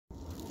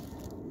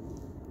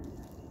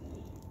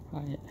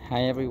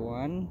Hi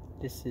everyone.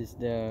 This is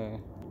the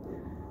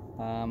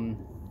um,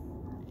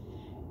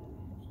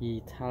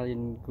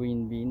 Italian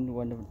green bean,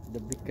 one of the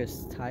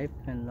biggest type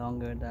and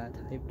longer that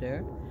type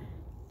there.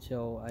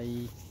 So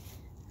I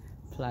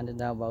planted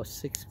that about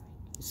six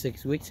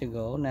weeks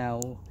ago. Now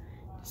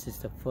this is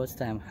the first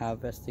time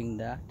harvesting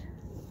that.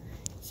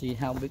 See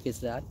how big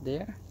is that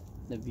there?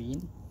 The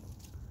bean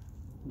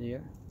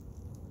there.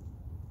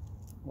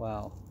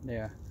 Wow,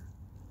 there.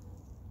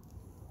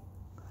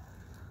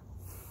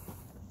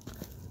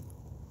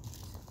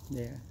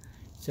 There.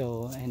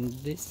 So and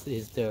this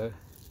is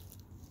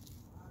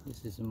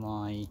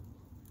my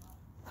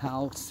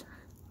house.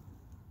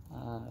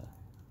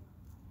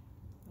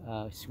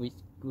 Sweet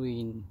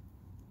green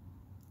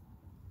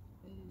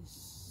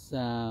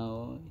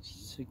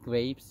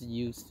grapes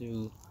used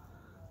to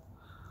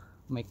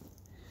make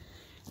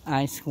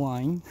ice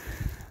wine.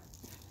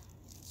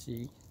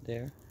 See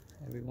there,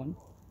 everyone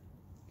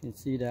can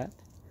see that.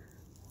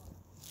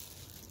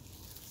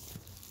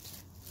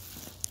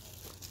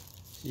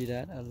 See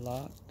that? A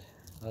lot.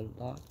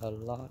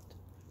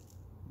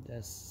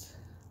 That's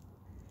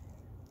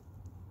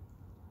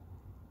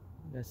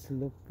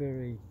look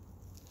very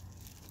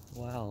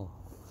wow.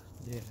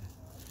 There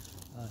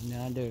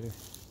another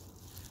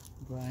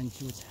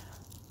branches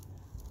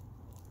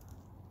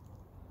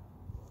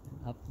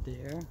up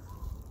there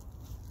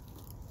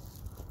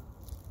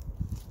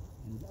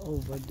and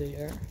over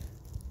there,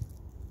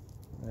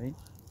 right?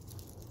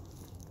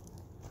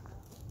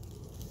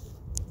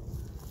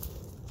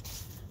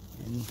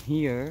 And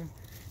here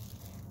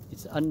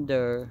it's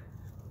under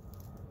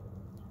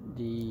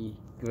the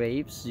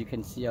grapes. You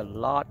can see a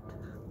lot of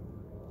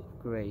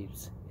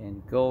grapes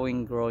and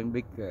growing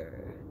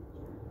bigger.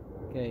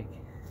 Okay,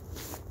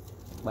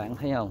 bạn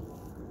thấy không?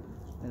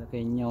 Đây là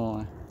cây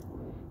nho,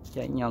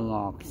 trái nho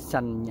ngọt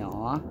xanh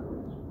nhỏ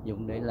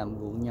dùng để làm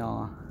rượu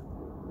nho,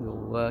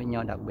 rượu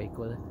nho đặc biệt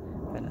của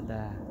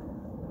Canada.